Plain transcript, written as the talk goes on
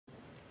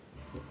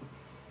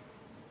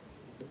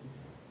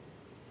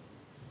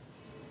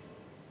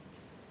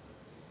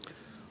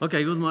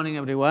Okay, good morning,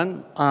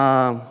 everyone.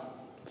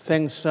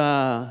 Thanks,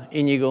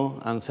 Inigo,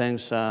 and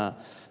thanks,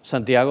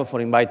 Santiago, for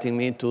inviting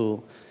me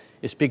to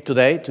speak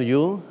today to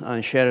you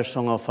and share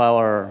some of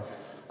our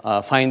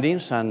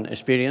findings and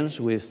experience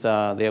with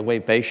the away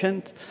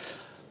patient.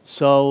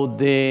 So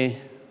is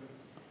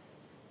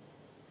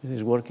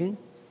this working?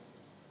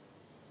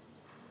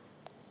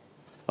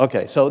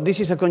 Okay, so this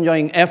is a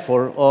conjoined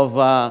effort of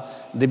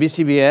the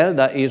BCBL,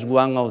 that is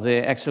one of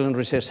the excellent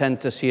research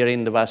centers here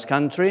in the Basque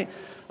Country,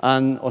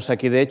 and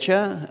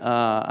Osakidetza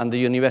and the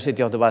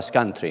University of the Basque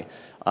Country,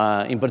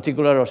 in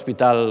particular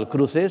Hospital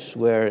Cruces,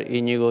 where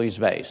Inigo is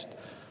based.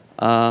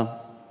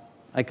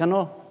 I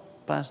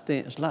cannot pass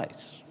the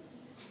slides.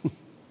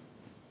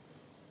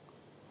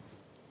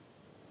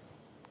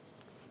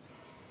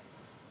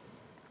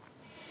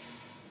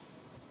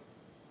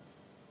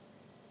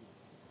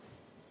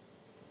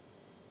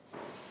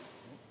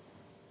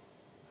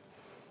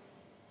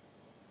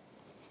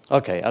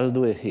 Okay, I'll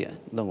do it here,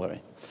 don't worry.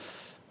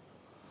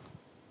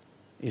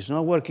 It's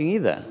not working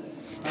either.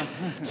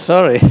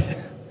 Sorry.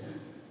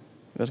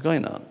 What's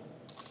going on?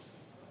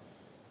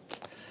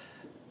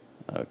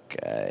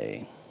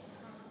 Okay.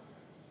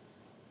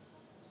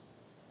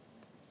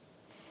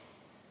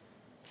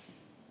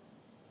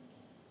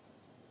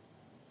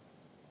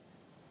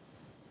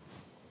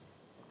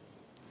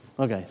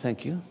 Okay,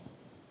 thank you.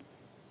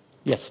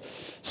 Yes.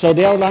 So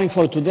the outline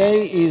for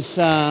today is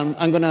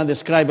I'm going to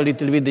describe a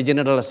little bit the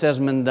general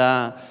assessment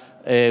that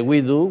we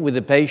do with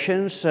the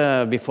patients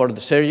before the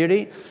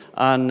surgery,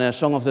 and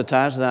some of the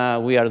tasks that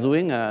we are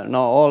doing, not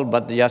all,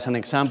 but just an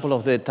example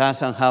of the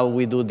tasks and how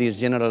we do this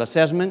general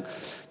assessment,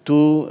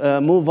 to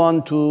move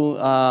on to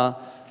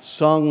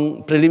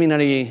some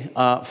preliminary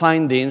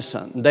findings,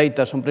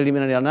 data, some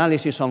preliminary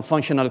analysis on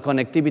functional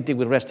connectivity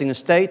with resting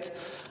state,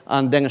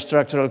 and then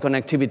structural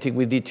connectivity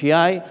with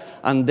DTI,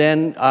 and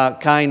then a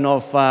kind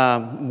of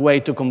way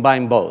to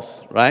combine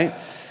both, right?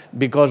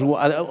 Because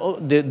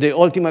the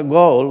ultimate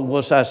goal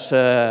was, as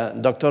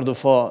Dr.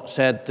 Dufault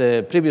said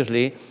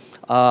previously,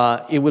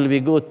 it will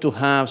be good to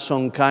have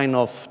some kind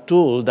of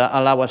tool that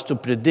allow us to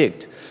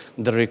predict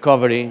the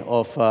recovery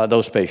of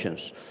those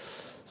patients.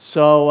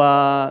 So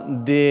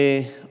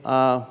the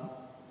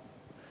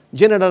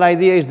general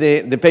idea is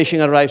the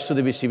patient arrives to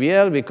the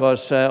BCBL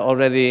because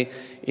already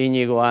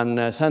Inigo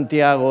and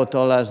Santiago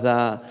told us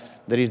that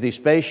there is this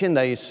patient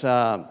that is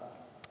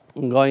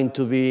going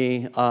to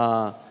be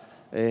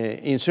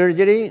in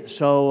surgery.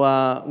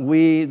 So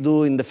we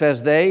do in the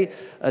first day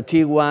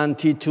T1,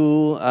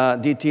 T2,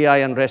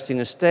 DTI and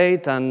resting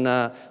state,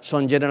 and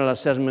some general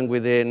assessment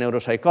with the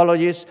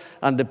neuropsychologist.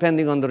 And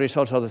depending on the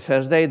results of the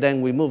first day,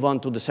 then we move on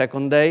to the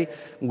second day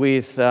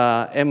with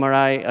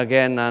MRI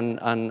again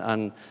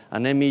and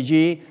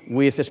MEG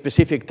with a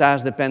specific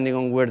task depending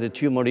on where the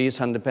tumor is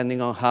and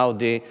depending on how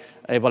the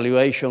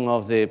evaluation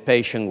of the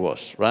patient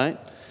was, right?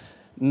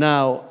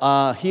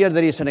 Now, here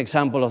there is an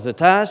example of the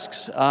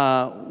tasks.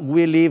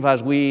 We live,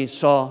 as we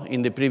saw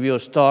in the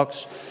previous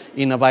talks,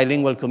 in a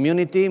bilingual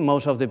community.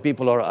 Most of the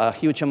people, or a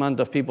huge amount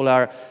of people,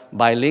 are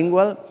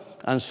bilingual.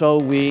 And so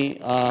we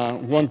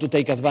want to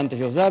take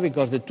advantage of that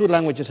because the two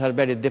languages are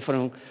very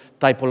different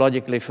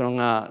typologically from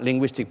a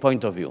linguistic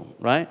point of view,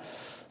 right?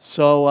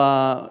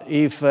 So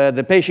if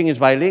the patient is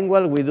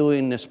bilingual, we do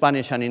in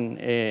Spanish and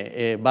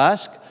in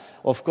Basque.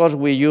 Of course,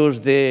 we use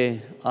the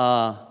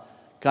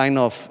kind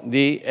of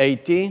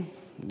D80.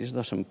 This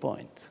doesn't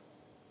point.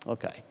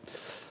 Okay.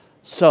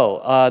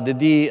 So the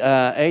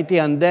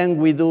D80, and then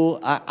we do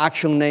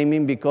action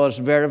naming because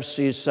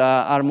verbs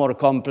are more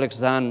complex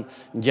than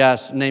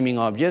just naming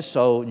objects.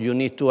 So you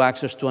need to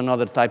access to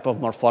another type of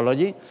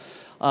morphology.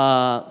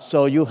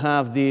 So you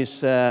have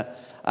this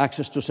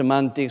access to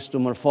semantics, to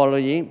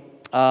morphology.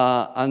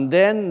 And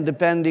then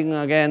depending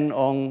again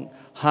on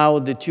how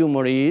the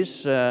tumor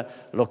is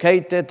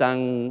located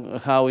and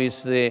how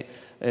is the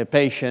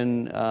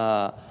patient,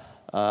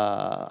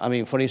 I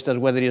mean, for instance,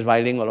 whether it's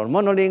bilingual or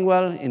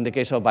monolingual. In the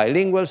case of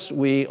bilinguals,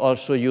 we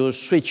also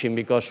use switching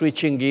because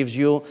switching gives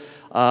you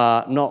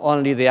not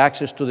only the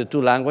access to the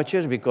two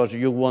languages because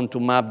you want to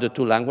map the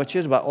two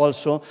languages, but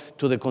also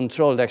to the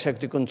control, the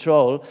executive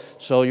control.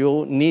 So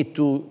you need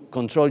to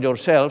control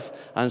yourself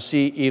and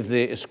see if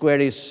the square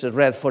is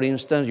red, for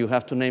instance, you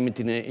have to name it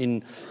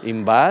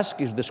in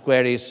Basque. If the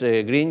square is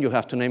green, you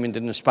have to name it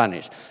in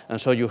Spanish. And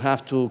so you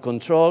have to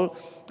control,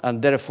 and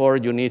therefore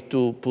you need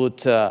to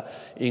put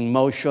in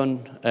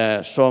motion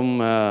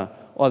some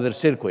other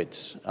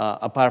circuits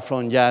apart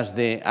from just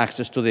the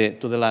access to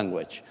the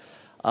language.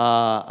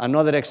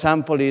 Another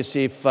example is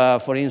if,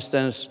 for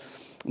instance,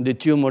 the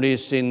tumor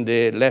is in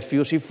the left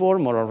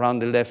fusiform or around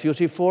the left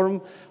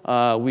fusiform.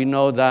 We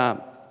know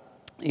that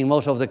in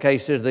most of the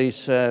cases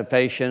these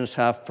patients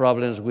have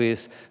problems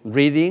with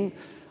reading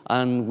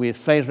and with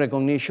face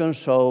recognition.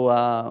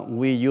 So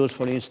we use,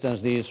 for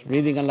instance, this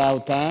reading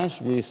aloud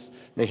task with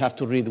they have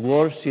to read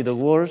words, see the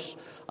words,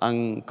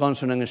 and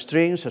consonant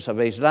strings as a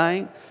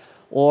baseline,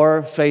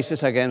 or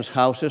faces against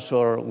houses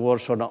or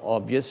words or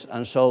objects.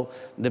 And so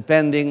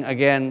depending,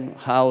 again,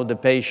 how the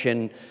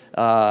patient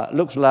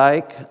looks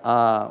like,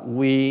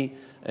 we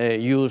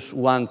use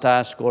one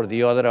task or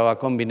the other, or a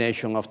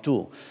combination of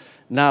two.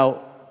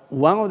 Now,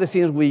 one of the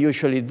things we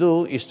usually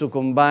do is to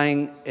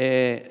combine,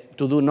 to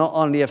do not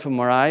only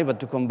fMRI, but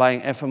to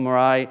combine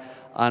fMRI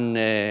and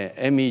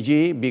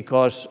MEG,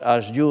 because,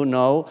 as you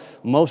know,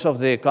 most of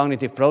the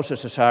cognitive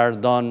processes are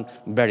done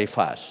very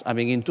fast. I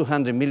mean, in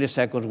 200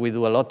 milliseconds, we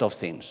do a lot of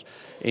things.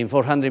 In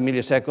 400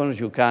 milliseconds,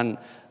 you can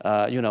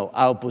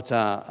output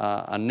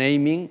a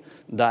naming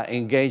that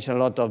engage a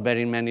lot of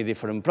very many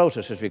different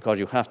processes, because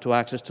you have to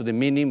access to the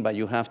meaning, but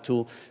you have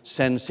to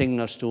send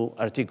signals to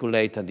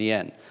articulate at the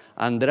end.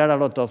 And there are a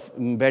lot of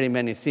very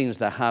many things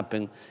that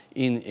happen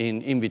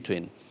in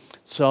between.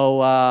 So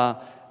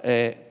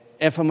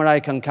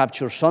fMRI can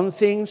capture some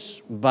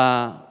things,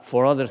 but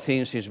for other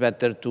things, it's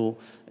better to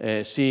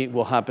see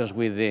what happens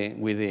with the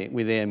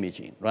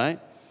MEG, right?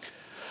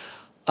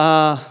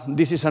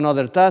 This is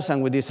another task,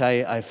 and with this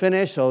I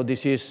finish. So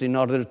this is in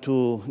order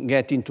to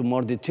get into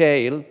more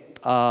detail.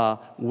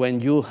 When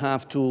you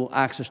have to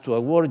access to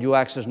a word, you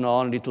access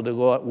not only to the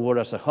word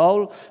as a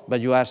whole,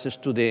 but you access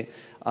to the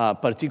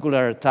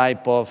particular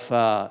type of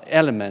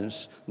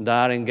elements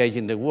that are engaged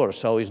in the word.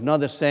 So it's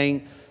not the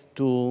same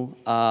to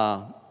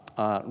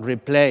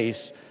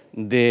replace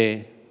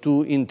the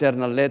two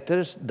internal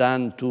letters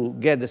than to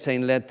get the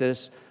same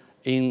letters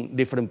in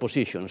different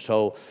positions.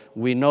 So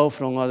we know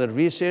from other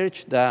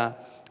research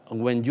that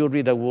when you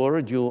read a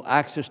word, you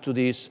access to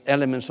these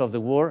elements of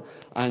the word,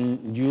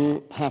 and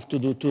you have to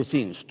do two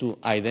things: to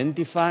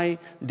identify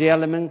the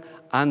element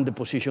and the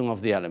position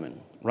of the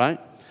element, right?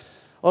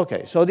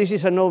 Okay, so this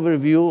is an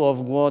overview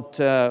of what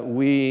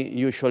we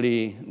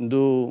usually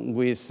do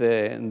with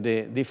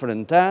the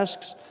different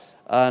tasks.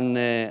 And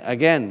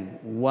again,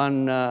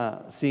 one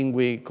thing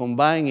we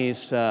combine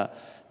is the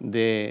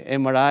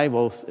MRI,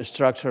 both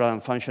structural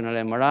and functional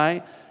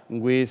MRI,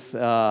 with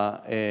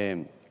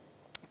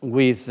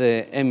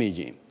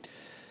MEG.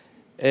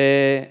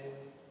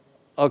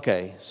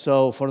 Okay,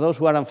 so for those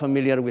who are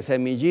unfamiliar with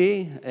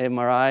MEG,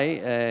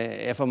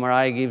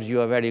 fMRI gives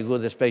you a very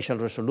good spatial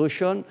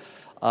resolution.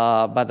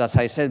 But as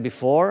I said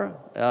before,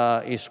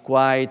 it's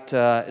quite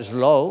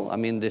slow. I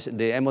mean, the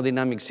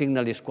hemodynamic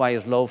signal is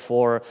quite slow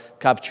for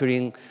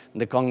capturing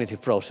the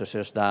cognitive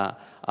processes that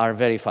are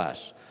very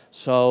fast.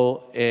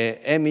 So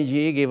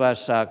MEG gives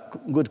us a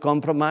good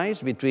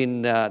compromise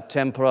between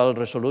temporal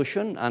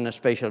resolution and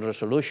spatial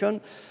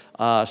resolution.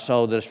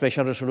 So the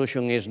spatial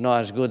resolution is not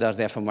as good as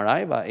the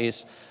fMRI, but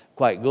it's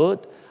quite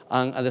good.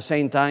 And at the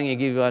same time, it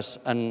gives us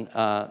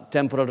a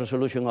temporal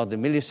resolution of the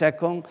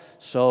millisecond,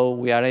 so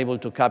we are able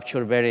to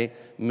capture very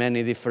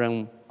many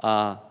different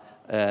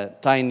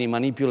tiny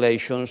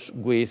manipulations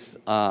with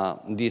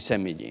this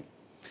MEG.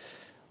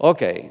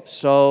 Okay,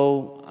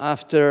 so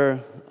after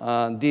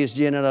this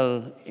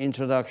general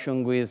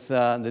introduction with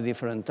the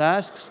different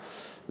tasks,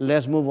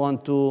 let's move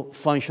on to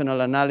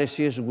functional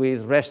analysis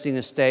with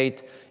resting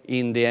state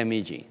in the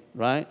MEG,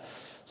 right?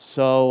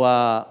 So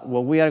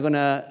what we are going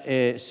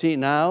to see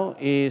now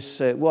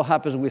is what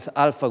happens with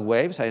alpha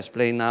waves. I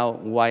explain now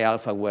why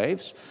alpha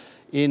waves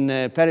in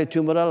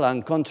peritumoral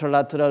and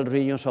contralateral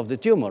regions of the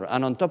tumor.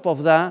 And on top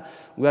of that,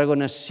 we are going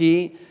to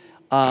see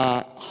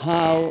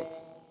how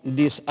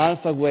these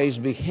alpha waves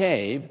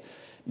behave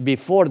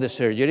before the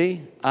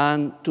surgery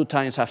and 2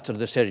 times after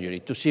the surgery,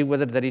 to see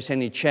whether there is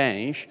any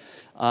change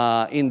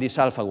in these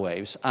alpha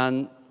waves.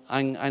 And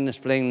I'm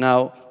explaining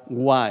now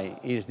why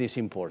is this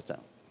important.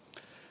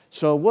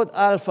 So what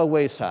alpha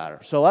waves are?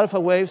 So alpha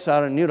waves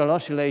are neural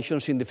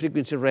oscillations in the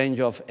frequency range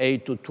of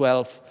 8 to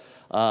 12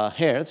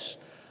 hertz.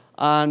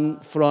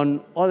 And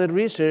from other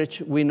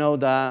research, we know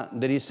that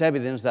there is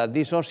evidence that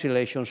these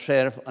oscillations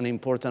serve an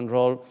important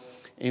role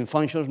in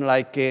functions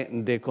like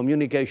the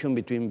communication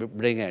between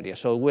brain areas.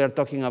 So we are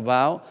talking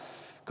about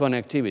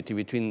connectivity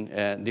between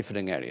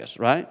different areas,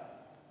 right?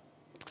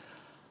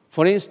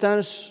 For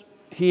instance,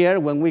 here,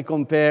 when we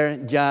compare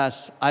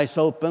just eyes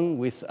open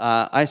with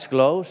eyes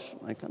closed,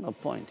 I cannot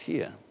point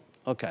here.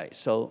 Okay,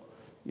 so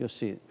you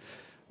see.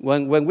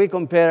 When we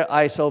compare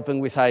eyes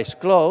open with eyes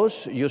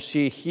closed, you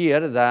see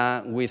here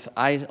that with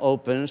eyes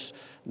opens,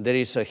 there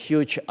is a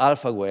huge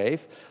alpha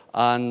wave,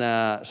 and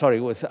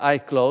with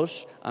eyes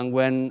closed, and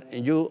when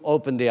you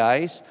open the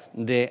eyes,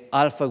 the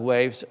alpha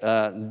waves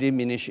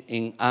diminish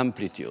in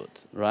amplitude,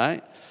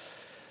 right?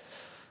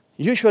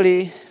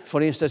 Usually,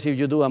 for instance, if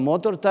you do a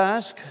motor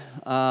task,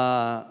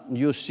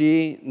 you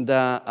see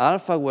the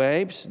alpha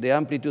waves, the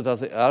amplitude of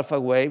the alpha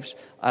waves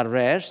at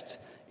rest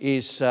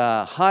is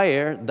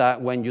higher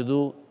than when you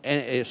do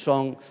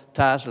some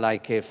task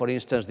like, for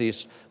instance,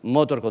 this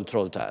motor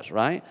control task,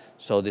 right?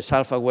 So these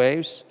alpha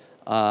waves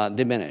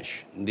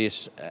diminish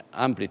this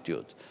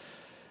amplitude.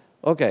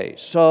 Okay,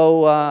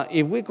 so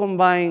if we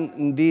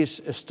combine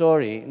this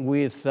story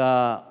with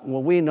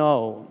what we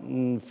know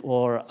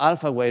for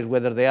alpha waves,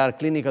 whether they are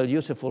clinically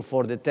useful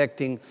for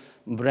detecting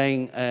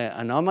brain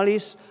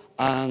anomalies,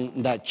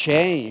 and that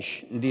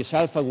change these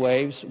alpha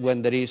waves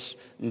when there is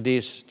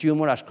this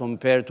tumor as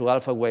compared to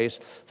alpha waves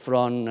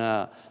from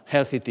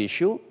healthy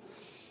tissue.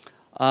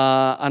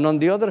 And on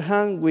the other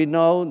hand, we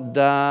know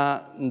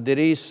that there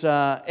is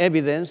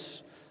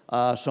evidence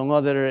some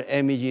other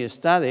MEG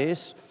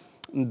studies,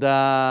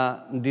 the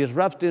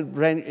disrupted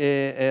brain,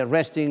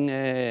 resting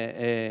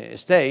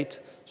state,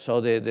 so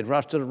the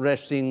disrupted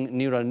resting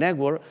neural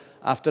network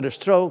after a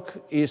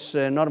stroke is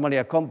normally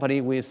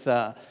accompanied with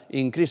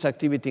increased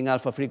activity in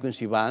alpha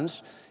frequency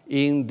bands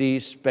in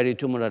these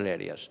peritumoral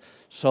areas.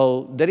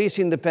 So there is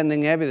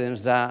independent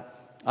evidence that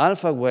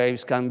alpha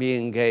waves can be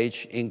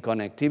engaged in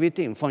connectivity,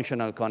 in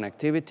functional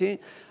connectivity,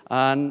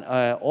 and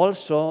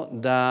also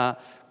that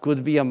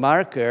could be a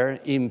marker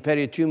in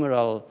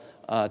peritumoral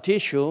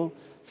tissue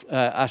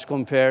as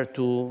compared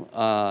to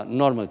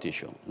normal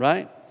tissue,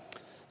 right?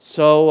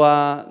 So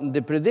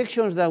the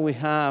predictions that we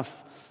have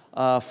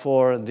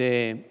for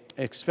the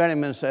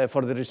experiments,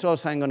 for the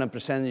results I'm going to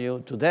present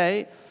you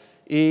today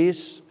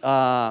is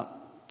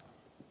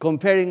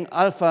comparing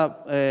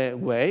alpha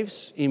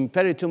waves in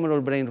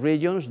peritumoral brain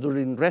regions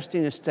during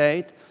resting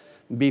state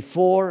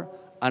before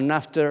and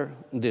after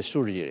the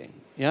surgery,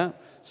 yeah?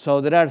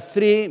 So there are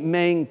three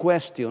main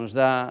questions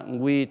that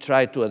we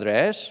try to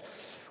address.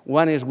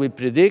 One is we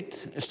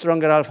predict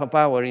stronger alpha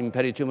power in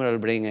peritumoral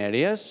brain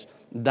areas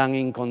than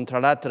in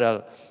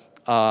contralateral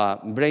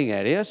brain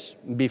areas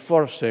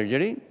before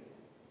surgery.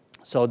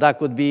 So that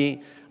could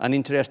be an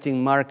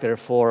interesting marker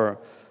for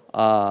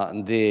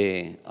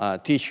the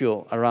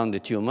tissue around the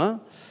tumor.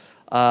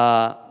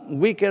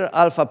 Weaker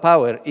alpha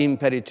power in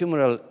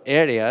peritumoral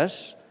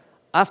areas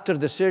after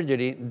the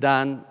surgery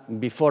than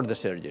before the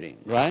surgery,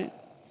 right?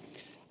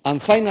 And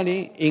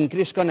finally,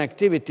 increased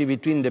connectivity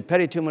between the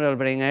peritumoral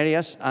brain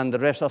areas and the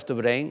rest of the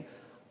brain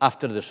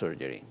after the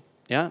surgery,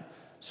 yeah?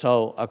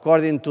 So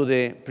according to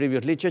the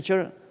previous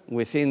literature,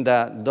 we think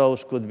that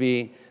those could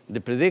be the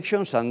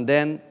predictions, and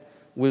then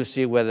we'll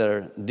see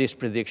whether these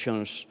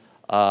predictions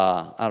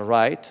are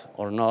right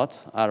or not,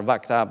 are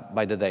backed up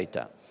by the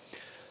data.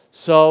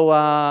 So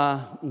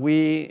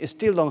we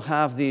still don't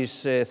have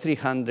these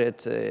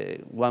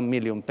 1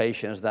 million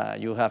patients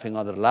that you have in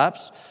other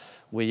labs.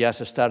 We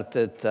just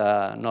started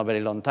not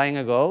very long time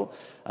ago.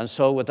 And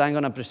so what I'm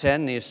going to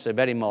present is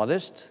very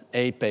modest,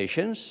 8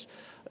 patients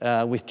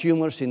with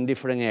tumors in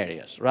different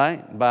areas,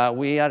 right? But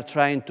we are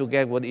trying to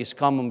get what is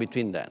common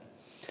between them.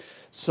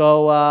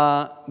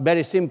 So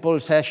very simple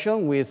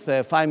session with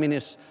 5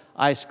 minutes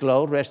eyes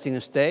closed, resting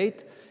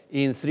state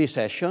in 3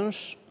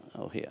 sessions.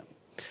 Oh, here.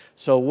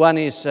 So one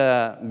is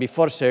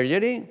before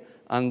surgery,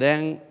 and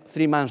then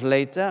 3 months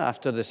later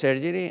after the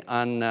surgery,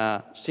 and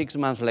 6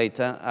 months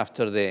later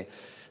after the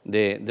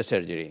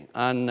surgery.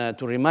 And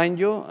to remind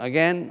you,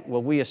 again,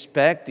 what we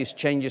expect is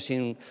changes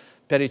in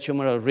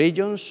peritumoral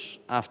regions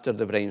after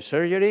the brain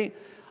surgery,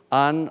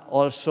 and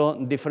also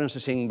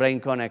differences in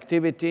brain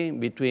connectivity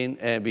between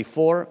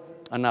before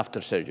and after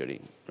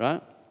surgery,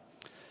 right?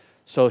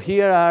 So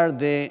here are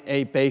the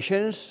 8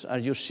 patients.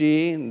 As you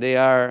see, they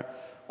are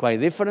quite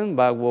different,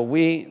 but what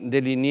we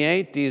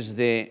delineate is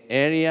the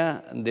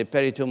area, the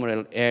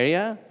peritumoral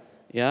area,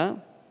 yeah,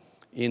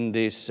 in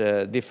these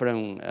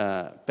different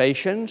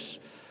patients.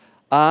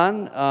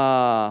 And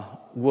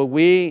what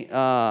we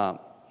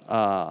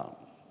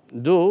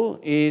do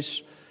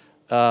is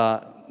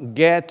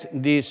get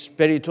these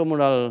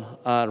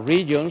peritumoral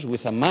regions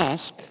with a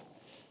mask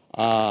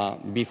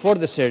before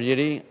the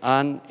surgery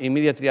and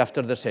immediately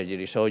after the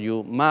surgery. So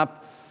you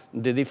map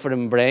the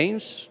different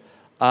brains,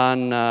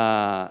 and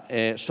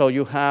so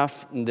you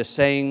have the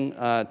same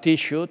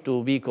tissue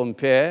to be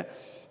compared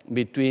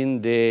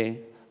between the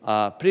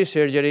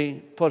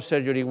pre-surgery,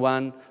 post-surgery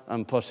 1,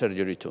 and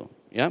post-surgery 2,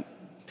 yeah?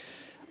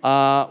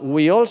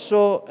 We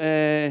also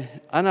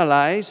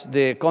analyze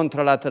the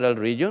contralateral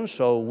region,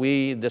 so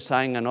we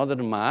design another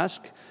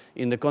mask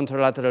in the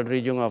contralateral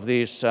region of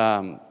this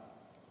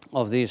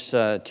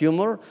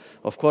tumor.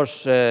 Of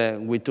course,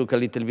 we took a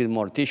little bit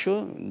more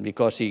tissue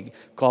because it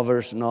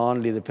covers not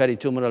only the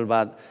peritumoral,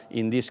 but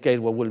in this case,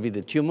 what will be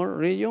the tumor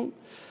region.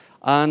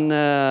 And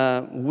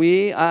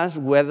we asked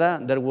whether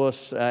there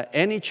was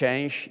any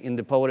change in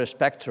the power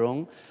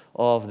spectrum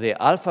of the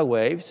alpha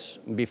waves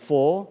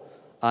before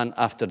and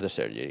after the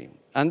surgery.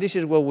 And this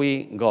is what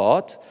we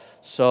got.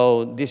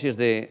 So this is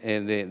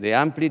the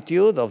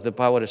amplitude of the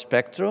power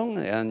spectrum,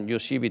 and you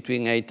see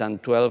between 8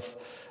 and 12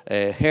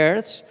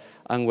 hertz.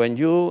 And when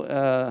you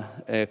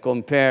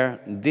compare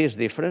this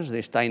difference,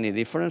 these tiny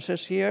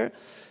differences here,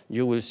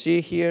 you will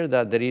see here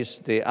that there is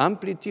the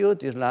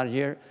amplitude is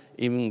larger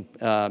in,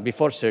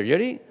 before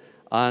surgery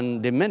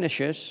and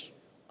diminishes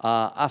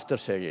after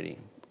surgery,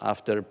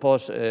 after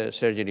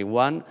post-surgery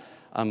 1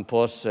 and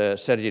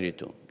post-surgery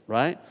 2,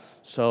 right?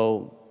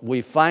 So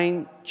we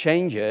find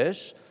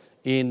changes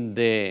in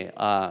the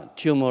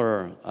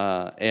tumor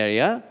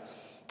area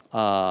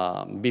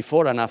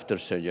before and after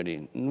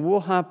surgery.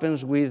 What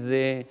happens with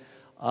the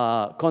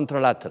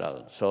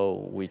contralateral?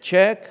 So we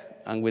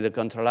check, and with the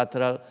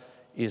contralateral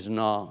is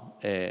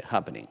not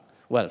happening.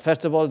 Well,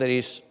 first of all, there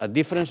is a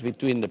difference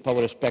between the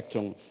power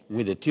spectrum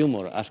with the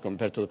tumor as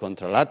compared to the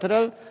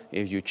contralateral.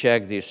 If you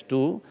check these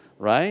two,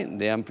 right,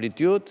 the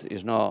amplitude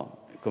is not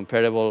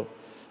comparable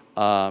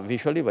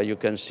visually, but you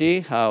can see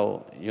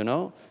how, you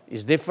know,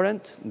 it's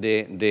different,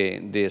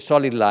 the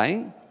solid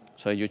line.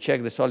 So you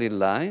check the solid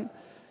line.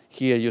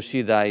 Here you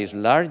see that is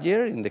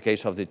larger in the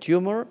case of the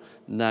tumor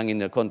than in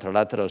the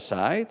contralateral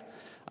side.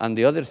 And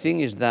the other thing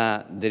is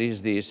that there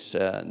is this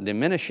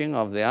diminishing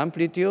of the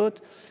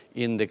amplitude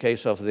in the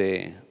case of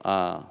the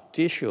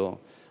tissue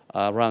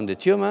around the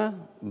tumor,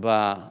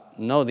 but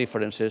no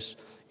differences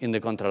in the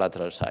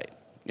contralateral side.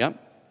 Yeah?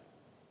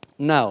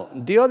 Now,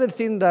 the other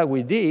thing that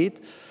we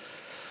did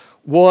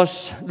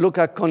was look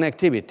at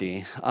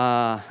connectivity.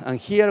 And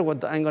here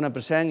what I'm going to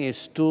present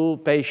is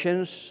 2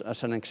 patients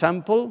as an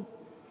example.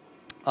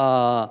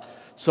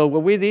 So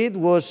what we did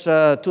was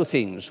 2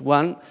 things.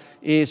 One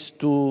is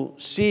to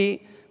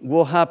see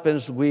what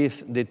happens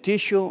with the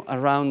tissue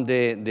around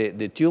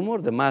the tumor,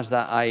 the mass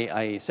that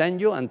I sent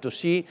you, and to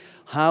see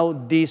how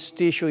this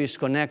tissue is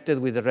connected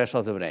with the rest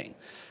of the brain.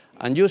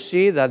 And you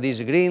see that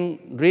these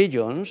green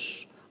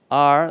regions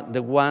are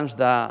the ones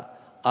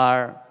that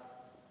are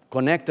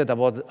connected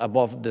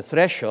above the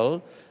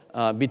threshold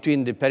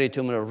between the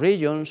peritumoral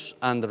regions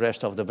and the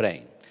rest of the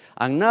brain.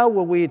 And now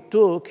what we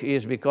took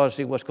is, because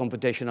it was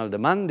computational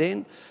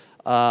demanding,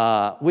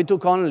 we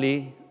took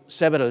only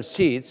several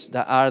seeds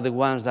that are the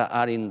ones that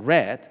are in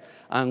red,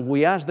 and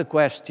we asked the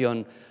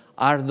question,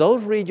 are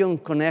those regions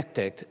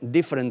connected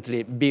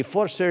differently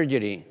before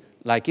surgery,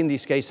 like in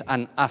this case,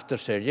 and after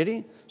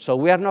surgery? So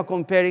we are not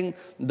comparing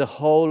the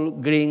whole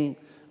green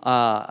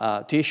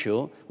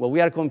tissue. What we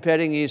are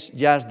comparing is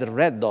just the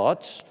red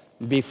dots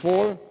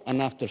before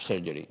and after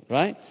surgery,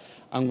 right?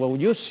 And what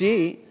you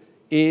see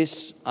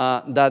is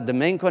that the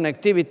main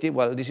connectivity,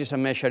 well, this is a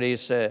measure,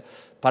 is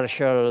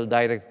partial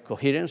direct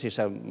coherence. It's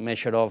a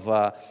measure of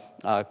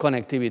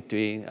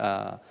connectivity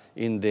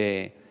in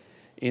the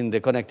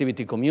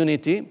connectivity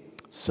community.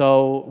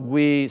 So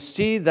we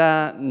see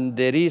that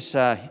there is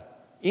an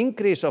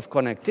increase of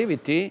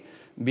connectivity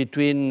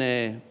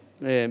between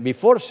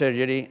before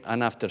surgery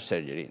and after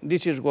surgery.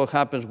 This is what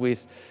happens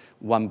with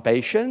one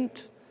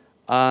patient,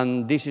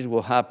 and this is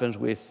what happens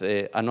with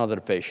another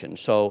patient.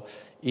 So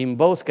in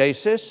both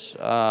cases,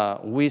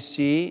 we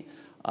see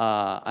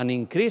an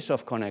increase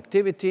of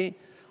connectivity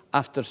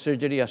after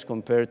surgery as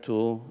compared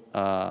to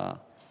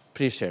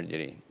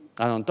pre-surgery.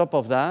 And on top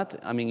of that,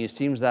 I mean, it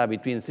seems that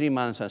between 3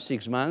 months and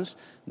 6 months,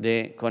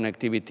 the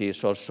connectivity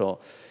is also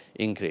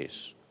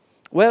increased.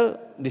 Well,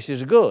 this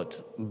is good,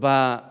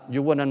 but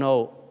you want to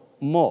know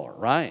more,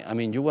 right? I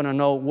mean, you want to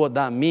know what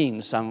that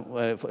means and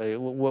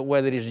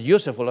whether it's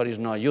useful or it's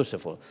not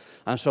useful.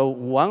 And so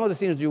one of the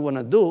things you want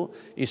to do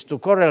is to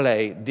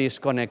correlate these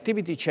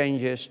connectivity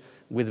changes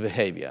with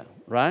behavior,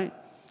 right?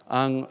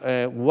 And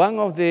one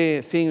of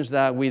the things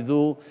that we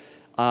do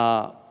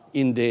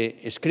in the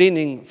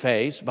screening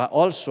phase, but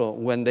also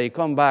when they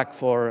come back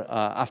for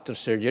after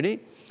surgery,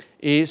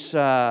 is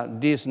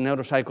this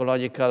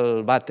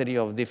neuropsychological battery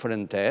of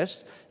different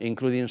tests,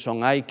 including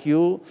some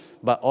IQ,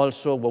 but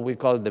also what we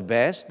call the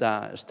BEST,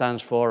 that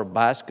stands for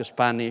Basque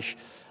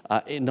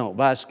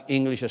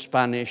English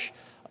Spanish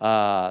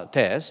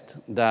test.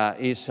 That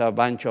is a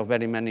bunch of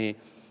very many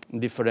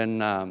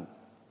different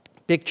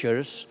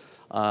pictures,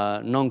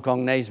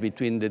 non-cognates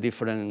between the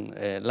different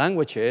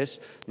languages,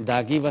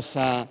 that give us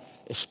a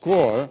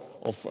score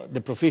of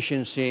the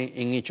proficiency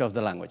in each of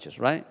the languages,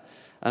 right?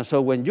 And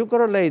so when you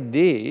correlate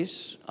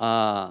this,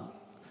 what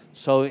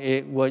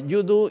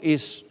you do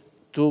is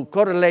to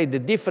correlate the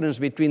difference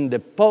between the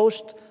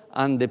post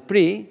and the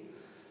pre,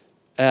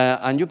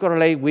 and you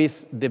correlate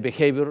with the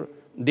behavior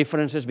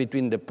differences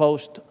between the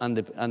post and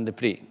the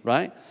pre,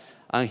 right?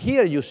 And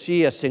here you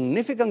see a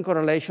significant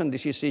correlation.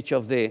 This is each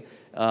of the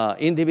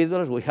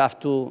individuals. We have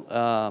to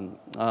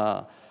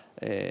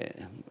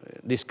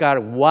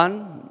discard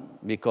one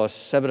because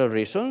several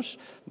reasons,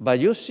 but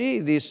you see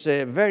this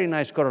very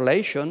nice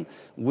correlation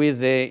with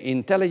the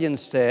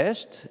intelligence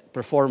test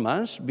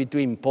performance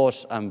between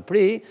post and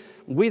pre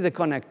with the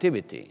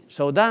connectivity.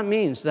 So that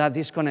means that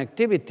this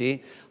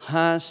connectivity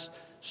has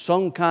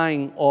some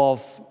kind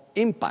of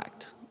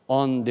impact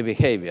on the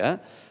behavior,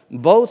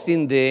 both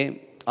in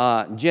the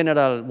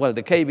general, well,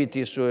 the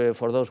KBT,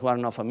 for those who are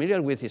not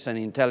familiar with, is an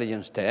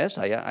intelligence test,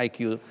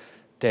 IQ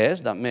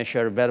test that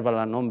measure verbal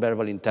and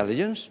nonverbal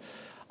intelligence.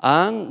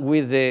 And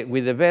with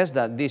the BEST,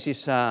 that this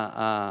is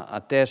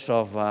a test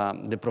of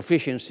the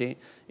proficiency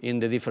in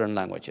the different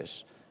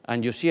languages.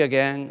 And you see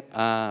again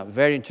a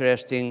very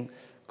interesting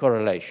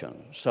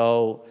correlation.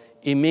 So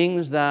it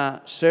means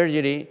that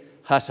surgery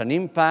has an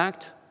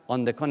impact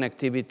on the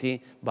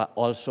connectivity, but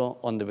also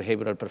on the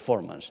behavioral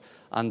performance,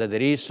 and that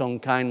there is some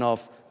kind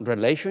of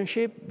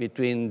relationship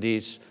between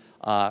this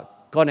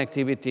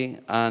connectivity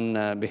and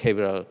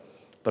behavioral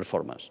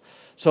performance.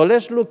 So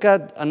let's look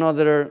at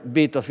another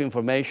bit of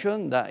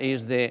information, that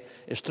is the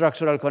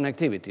structural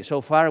connectivity.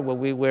 So far, what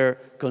we were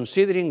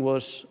considering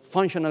was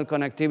functional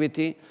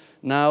connectivity.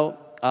 Now,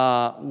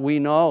 we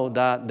know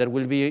that there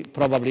will be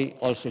probably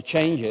also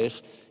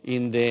changes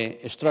in the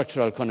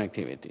structural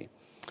connectivity.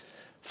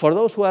 For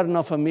those who are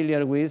not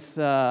familiar with,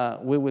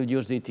 we will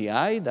use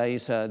DTI, that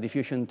is a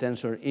diffusion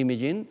tensor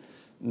imaging,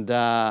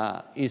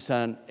 that is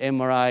an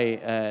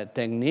MRI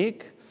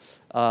technique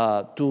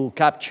to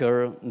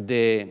capture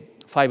the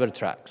fiber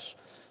tracks.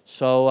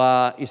 So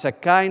it's a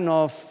kind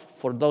of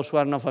for those who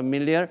are not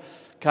familiar,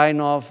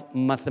 kind of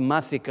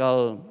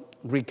mathematical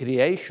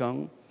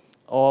recreation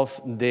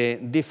of the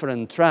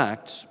different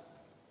tracts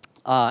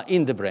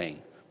in the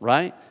brain,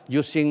 right?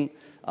 Using,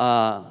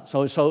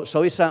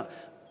 so it's a,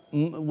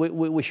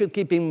 we should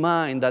keep in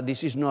mind that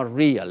this is not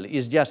real.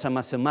 It's just a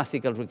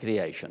mathematical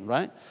recreation,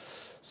 right?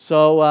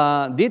 So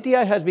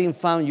DTI has been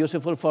found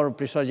useful for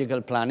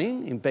pre-surgical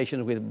planning in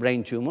patients with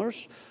brain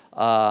tumors.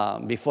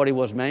 Before it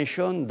was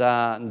mentioned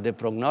that the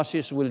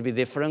prognosis will be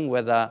different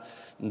whether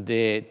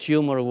the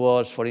tumor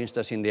was, for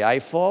instance, in the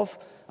IFOF,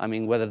 I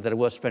mean, whether there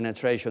was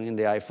penetration in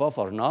the IFOF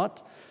or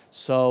not.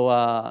 So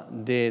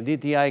the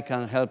DTI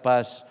can help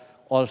us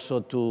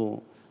also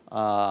to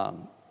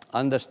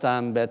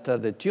understand better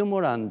the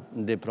tumor and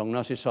the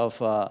prognosis of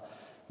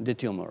the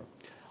tumor.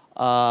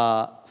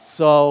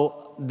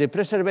 So the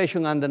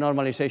preservation and the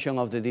normalization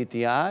of the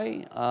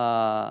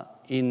DTI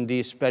in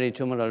these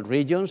peritumoral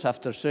regions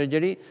after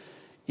surgery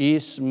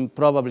is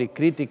probably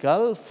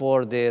critical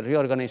for the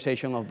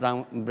reorganization of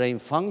brain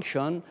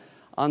function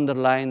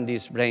underlying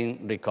this brain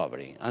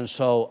recovery. And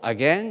so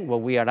again,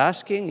 what we are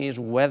asking is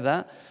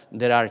whether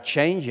there are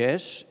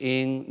changes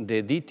in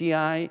the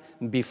DTI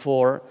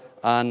before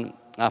and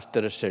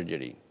after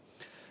surgery.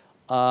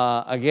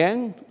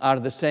 Again, are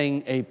the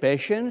same 8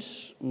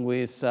 patients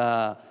with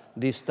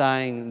this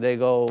time they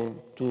go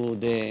to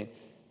the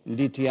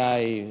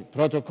DTI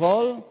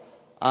protocol,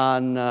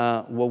 and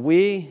what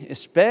we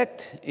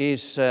expect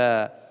is,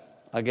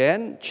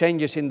 again,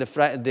 changes in the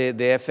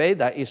FA,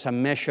 that is a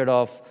measure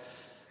of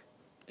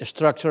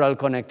structural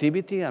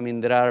connectivity. I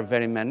mean, there are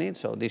very many,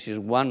 so this is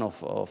one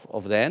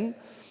of them.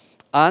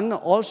 And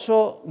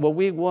also, what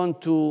we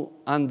want to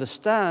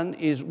understand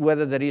is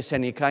whether there is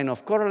any kind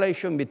of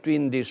correlation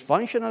between this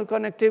functional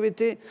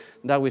connectivity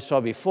that we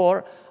saw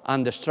before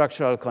and the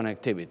structural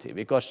connectivity,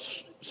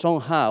 because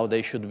somehow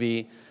they should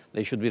be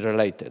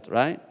related,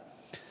 right?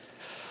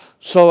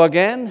 So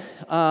again,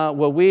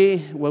 what we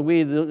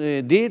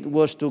did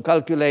was to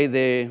calculate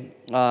the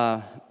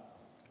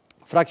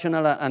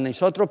fractional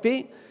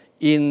anisotropy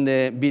in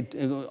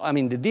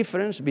the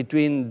difference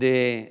between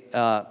the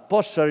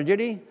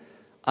post-surgery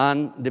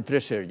and the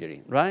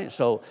pre-surgery, right?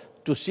 So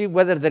to see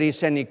whether there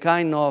is any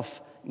kind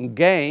of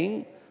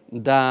gain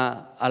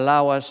that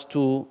allow us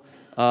to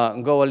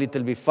go a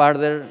little bit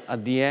further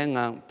at the end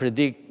and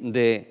predict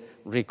the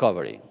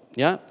recovery,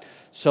 yeah?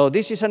 So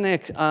this is an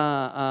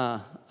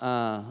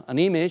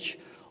image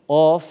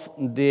of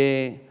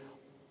the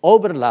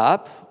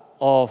overlap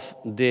of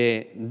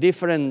the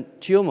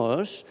different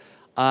tumors,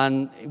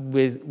 and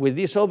with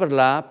this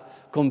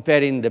overlap,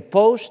 comparing the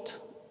post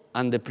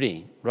and the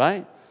pre,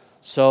 right?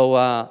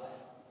 So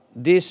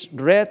this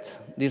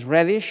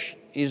reddish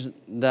is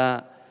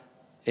the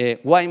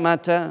white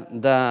matter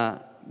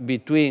that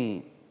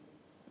between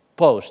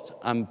post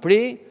and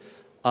pre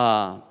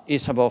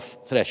is above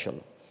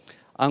threshold.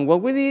 And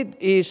what we did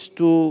is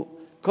to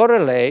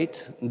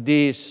correlate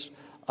this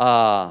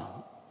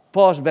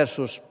post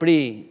versus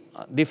pre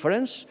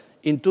difference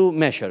in 2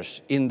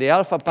 measures, in the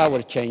alpha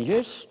power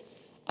changes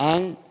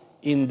and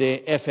in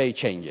the FA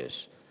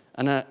changes.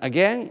 And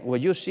again,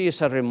 what you see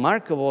is a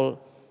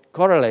remarkable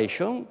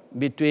correlation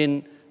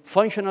between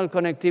functional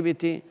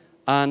connectivity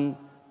and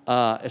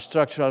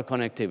structural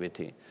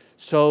connectivity.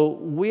 So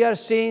we are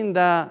seeing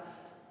that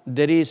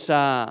there is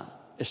a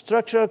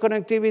structural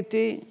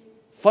connectivity,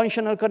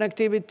 functional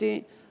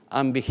connectivity,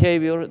 and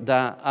behavior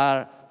that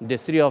are the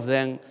 3 of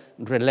them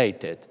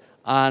related.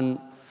 And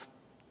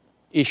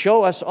it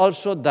shows us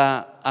also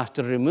that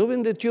after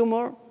removing the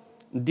tumor,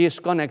 these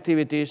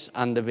connectivities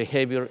and the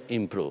behavior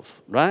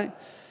improve, right?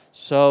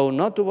 So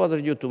not to bother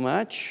you too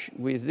much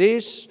with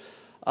this,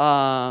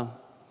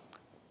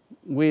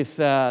 with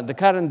the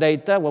current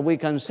data, what we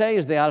can say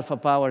is the alpha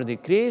power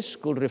decrease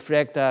could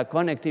reflect a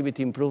connectivity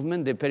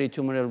improvement, the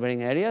peritumoral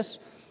brain areas,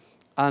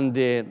 and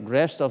the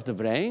rest of the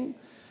brain.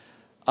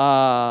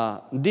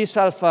 These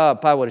alpha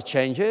power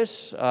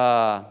changes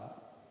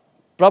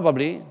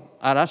probably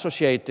are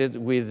associated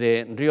with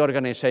the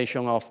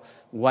reorganization of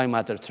white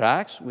matter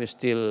tracts. We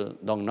still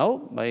don't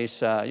know, but it's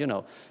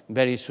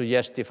very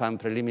suggestive and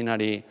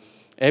preliminary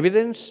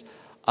evidence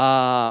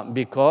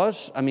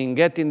because, I mean,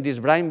 getting these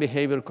brain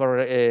behavior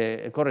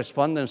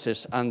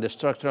correspondences and the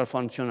structural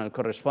functional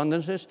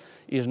correspondences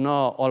is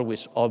not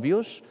always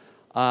obvious,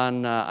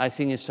 and I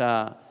think it's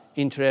an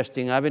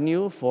interesting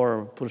avenue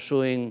for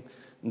pursuing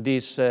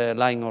this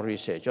line of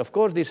research. Of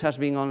course, this has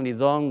been only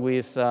done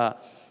with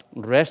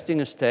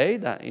resting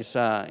state. That is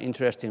an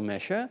interesting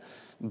measure,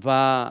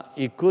 but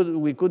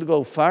we could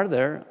go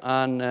further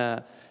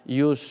and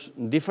use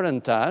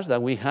different tasks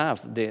that we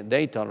have the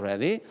data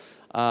already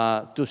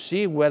to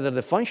see whether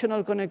the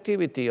functional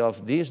connectivity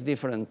of these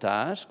different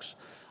tasks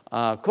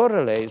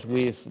correlates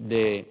with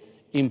the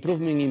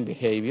improvement in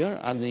behavior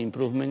and the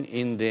improvement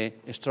in the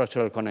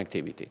structural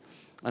connectivity.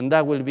 And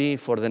that will be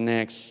for the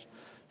next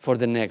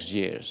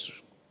years.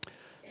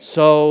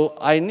 So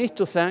I need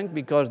to thank,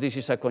 because this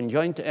is a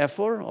conjoint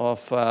effort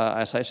of,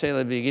 as I said at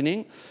the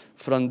beginning,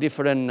 from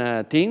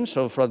different teams.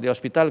 So from the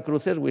Hospital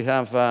Cruces, we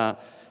have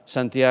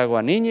Santiago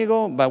and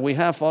Íñigo, but we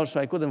have also,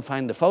 I couldn't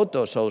find the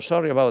photo, so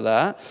sorry about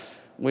that.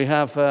 We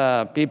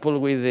have people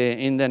with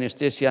in the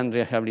anesthesia and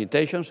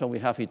rehabilitation, so we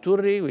have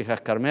Iturri, we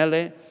have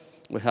Carmele,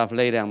 we have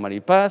Leire and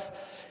Maripaz.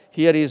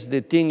 Here is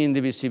the team in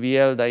the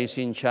BCBL that is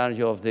in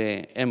charge of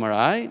the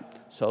MRI,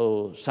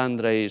 so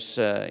Sandra is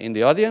in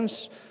the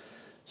audience.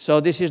 So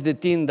this is the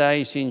team that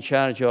is in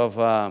charge of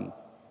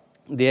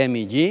the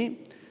MEG.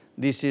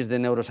 This is the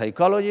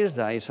neuropsychologist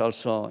that is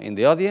also in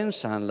the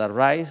audience, and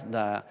Larray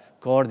that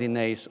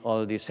coordinates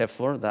all this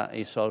effort that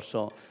is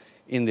also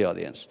in the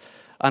audience.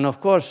 And of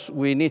course,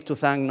 we need to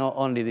thank not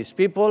only these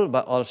people,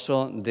 but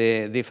also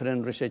the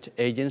different research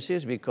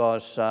agencies,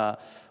 because,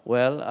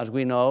 well, as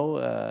we know,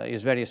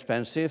 it's very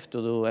expensive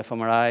to do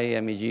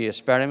fMRI, MEG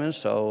experiments,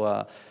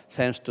 so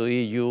thanks to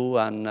EU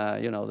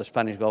and, you know, the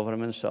Spanish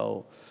government,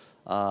 so,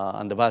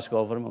 and the Basque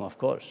government, of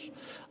course,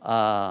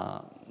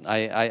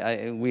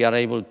 we are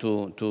able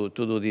to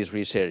do this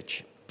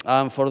research.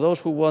 For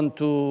those who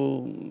want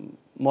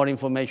more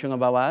information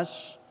about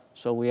us,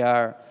 so we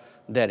are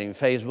there in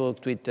Facebook,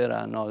 Twitter,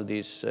 and all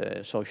these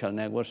social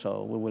networks,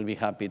 so we will be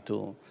happy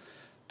to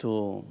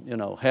you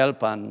know,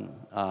 help and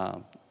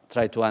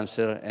try to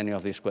answer any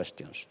of these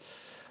questions.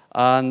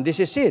 And this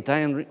is it. I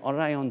am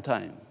right on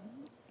time.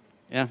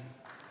 Yeah.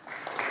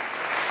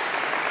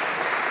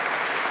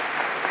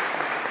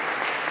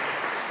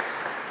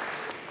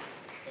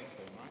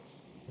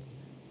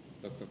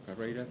 Dr.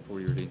 Carreiras, for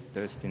your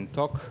interesting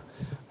talk.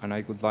 And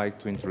I would like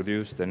to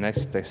introduce the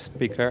next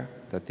speaker,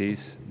 that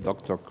is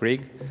Dr.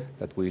 Krieg,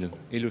 that will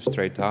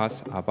illustrate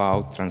us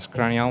about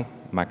transcranial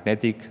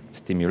magnetic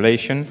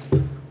stimulation,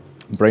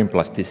 brain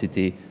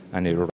plasticity, and neural